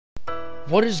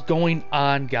What is going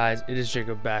on, guys? It is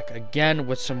Jacob back again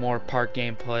with some more park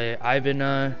gameplay. I've been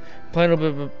playing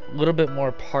a little bit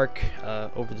more park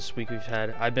over this week we've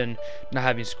had. I've been not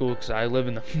having school because I live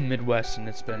in the Midwest and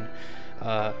it's been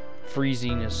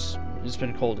freezing. It's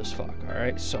been cold as fuck. All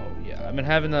right, so yeah, I've been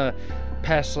having the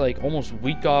past like almost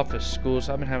week off of school,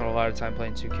 so I've been having a lot of time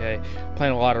playing 2K,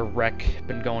 playing a lot of Rec,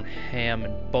 been going ham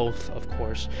in both, of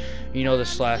course. You know, the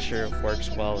slasher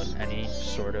works well in any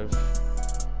sort of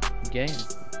game.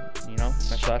 You know,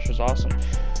 my slasher is awesome.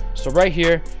 So right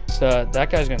here, that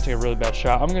guy's gonna take a really bad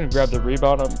shot. I'm gonna grab the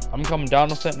rebound. I'm coming down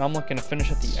with it, and I'm looking to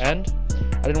finish at the end.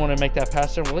 I didn't want to make that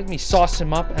pass there. Well, let me sauce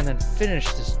him up and then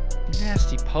finish this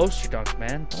nasty poster dunk,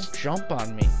 man. Don't jump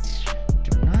on me.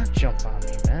 Do not jump on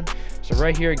me, man. So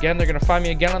right here again, they're gonna find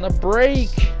me again on the break.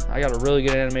 I got a really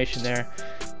good animation there.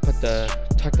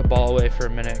 Tuck the ball away for a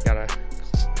minute.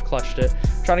 Clutched it.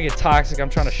 Trying to get toxic. I'm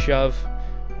trying to shove.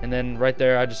 And then right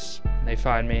there, they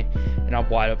find me, and I'm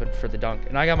wide open for the dunk.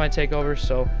 And I got my takeover,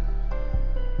 so,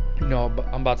 you know,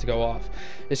 I'm about to go off.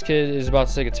 This kid is about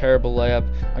to take a terrible layup.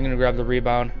 I'm going to grab the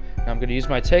rebound, and I'm going to use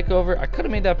my takeover. I could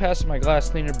have made that pass to my glass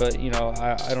cleaner, but, you know,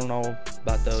 I don't know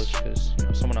about those because, you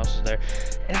know, someone else is there.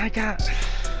 And I got...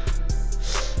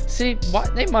 See,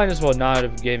 they might as well not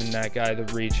have given that guy the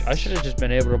reach. I should have just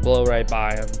been able to blow right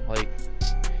by him, like...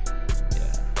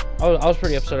 I was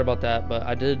pretty upset about that, but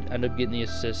I did end up getting the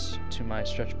assist to my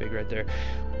stretch big right there.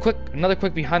 Another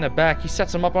quick behind the back. He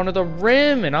sets him up under the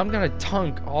rim, and I'm gonna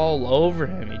dunk all over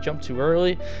him. He jumped too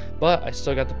early, but I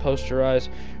still got the posterize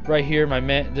right here. My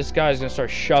man, this guy's gonna start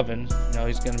shoving. You know,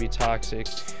 he's gonna be toxic.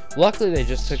 Luckily, they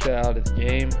just took that out of the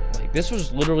game. Like, this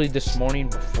was literally this morning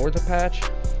before the patch.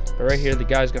 But right here, the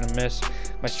guy's gonna miss.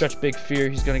 My stretch big fear,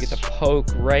 he's gonna get the poke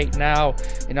right now,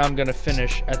 and I'm gonna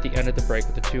finish at the end of the break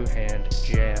with a two-hand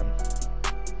jam.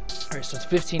 All right, so it's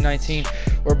 15-19.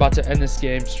 We're about to end this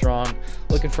game strong.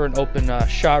 Looking for an open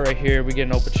shot right here. We get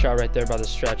an open shot right there by the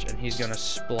stretch, and he's gonna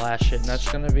splash it, and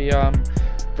that's gonna be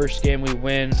first game we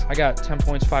win. I got 10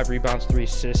 points, 5 rebounds, 3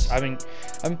 assists. I've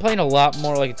been playing a lot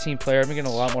more like a team player. I've been getting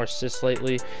a lot more assists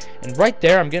lately. And right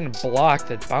there, I'm getting a block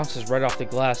that bounces right off the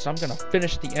glass. So I'm going to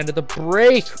finish the end of the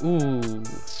break. Ooh,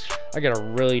 I got a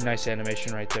really nice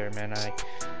animation right there, man.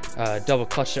 I double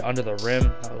clutched it under the rim.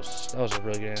 That was a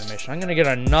really good animation. I'm going to get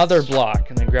another block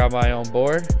and then grab my own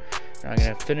board. And I'm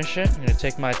going to finish it. I'm going to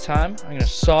take my time. I'm going to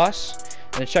sauce.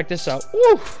 And then check this out.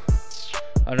 Woo!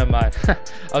 Oh, never mind. I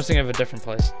was thinking of a different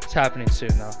play. It's happening soon,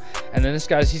 though. And then this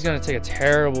guy's, he's going to take a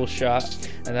terrible shot.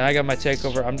 And then I got my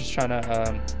takeover. I'm just trying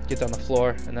to get down the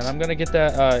floor. And then I'm going to get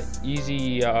that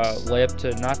easy layup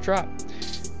to not drop.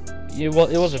 Well,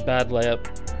 it was a bad layup,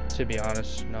 to be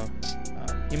honest. No,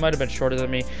 he might have been shorter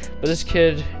than me. But this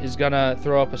kid is going to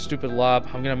throw up a stupid lob.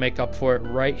 I'm going to make up for it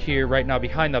right here, right now,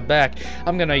 behind the back.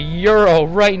 I'm going to Euro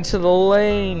right into the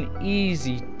lane.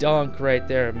 Easy dunk right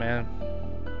there, man.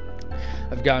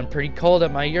 I've gotten pretty cold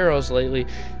at my Euros lately.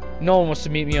 No one wants to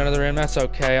meet me under the rim. That's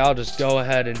okay. I'll just go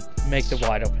ahead and make the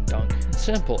wide open dunk. It's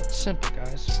simple,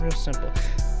 guys. It's real simple.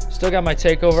 Still got my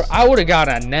takeover. I would have got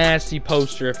a nasty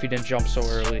poster if he didn't jump so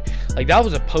early. Like, that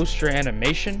was a poster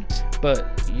animation, but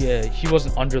yeah, he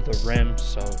wasn't under the rim,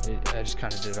 so I just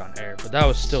kind of did it on air. But that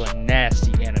was still a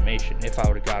nasty animation if I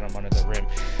would have got him under the rim.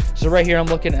 So right here, I'm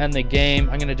looking to end the game.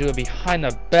 I'm going to do it behind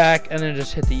the back and then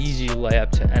just hit the easy layup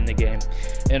to end the game.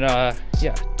 And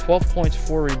yeah, 12 points,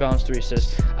 4 rebounds, 3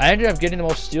 assists. I ended up getting the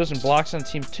most steals and blocks on the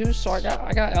team too, so I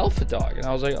got Alpha Dog. And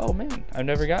I was like, oh man, I've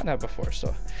never gotten that before.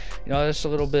 So, you know, that's a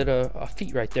little bit of a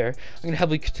feat right there. I'm going to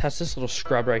heavily contest this little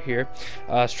scrub right here.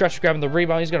 Stretch grabbing the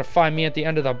rebound. He's going to find me at the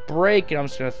end of the break, and I'm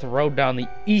just going to throw down the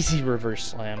easy reverse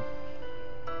slam.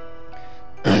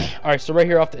 Alright, so right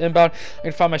here off the inbound, I'm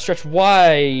going to find my stretch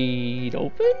wide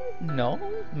open. No,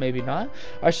 maybe not.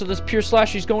 Alright, so this pure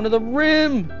slash, he's going to the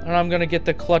rim. And I'm going to get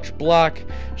the clutch block,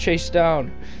 chase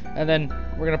down. And then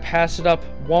we're going to pass it up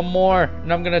one more.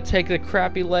 And I'm going to take the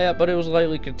crappy layup, but it was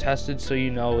lightly contested, so you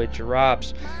know it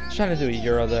drops. I was trying to do a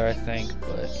Euro there, I think,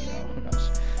 but, you know, who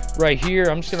knows. Right here,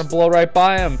 I'm just going to blow right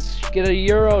by him. Get a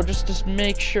Euro just to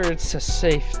make sure it's a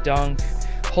safe dunk.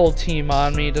 Whole team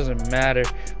on me, it doesn't matter.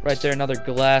 Right there, another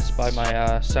glass by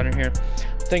my center here.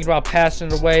 Thinking about passing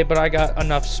it away, but I got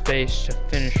enough space to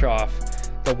finish off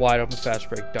the wide open fast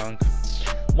break dunk.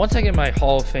 Once I get my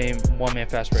Hall of Fame one-man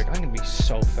fast break, I'm going to be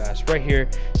so fast. Right here,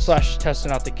 Slash is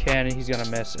testing out the cannon. He's going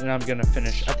to miss, and I'm going to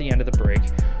finish at the end of the break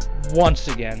once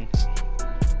again,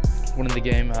 winning the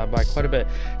game by quite a bit.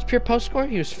 His pure post score,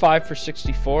 he was 5 for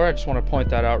 64. I just want to point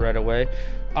that out right away.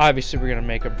 Obviously, we're going to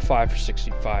make him 5 for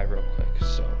 65 real quick.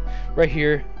 So, right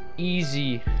here,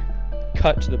 easy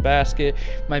cut to the basket.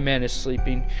 My man is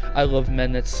sleeping. I love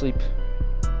men that sleep.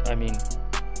 I mean,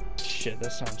 shit,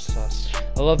 that sounds sus.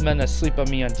 I love men that sleep on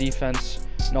me on defense.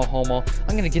 No homo.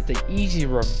 I'm gonna get the easy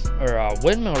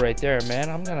windmill right there, man.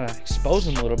 I'm gonna expose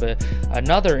him a little bit.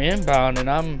 Another inbound,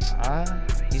 and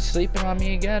he's sleeping on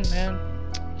me again, man.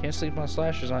 Can't sleep on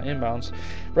slashers on inbounds.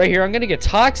 Right here, I'm gonna get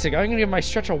toxic. I'm gonna give my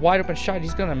stretch a wide open shot.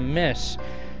 He's gonna miss,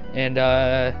 and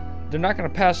they're not gonna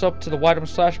pass up to the wide open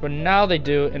slash, but now they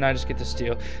do, and I just get the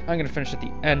steal. I'm gonna finish at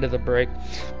the end of the break.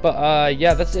 But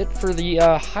yeah, that's it for the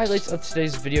highlights of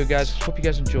today's video, guys. Hope you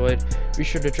guys enjoyed. Be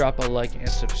sure to drop a like and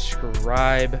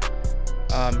subscribe.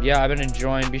 Yeah, I've been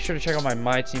enjoying. Be sure to check out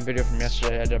my team video from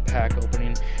yesterday. I did a pack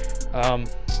opening.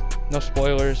 No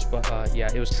spoilers, but yeah,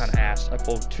 it was kind of ass. I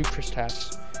pulled 2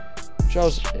 Kristaps,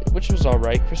 which was all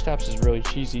right. Kristaps is really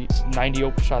cheesy. 90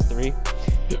 open shot 3.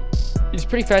 He's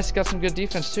pretty fast. He's got some good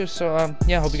defense too. So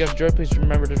yeah, hope you guys enjoyed. Please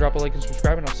remember to drop a like and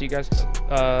subscribe, and I'll see you guys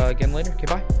again later. Okay,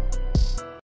 bye.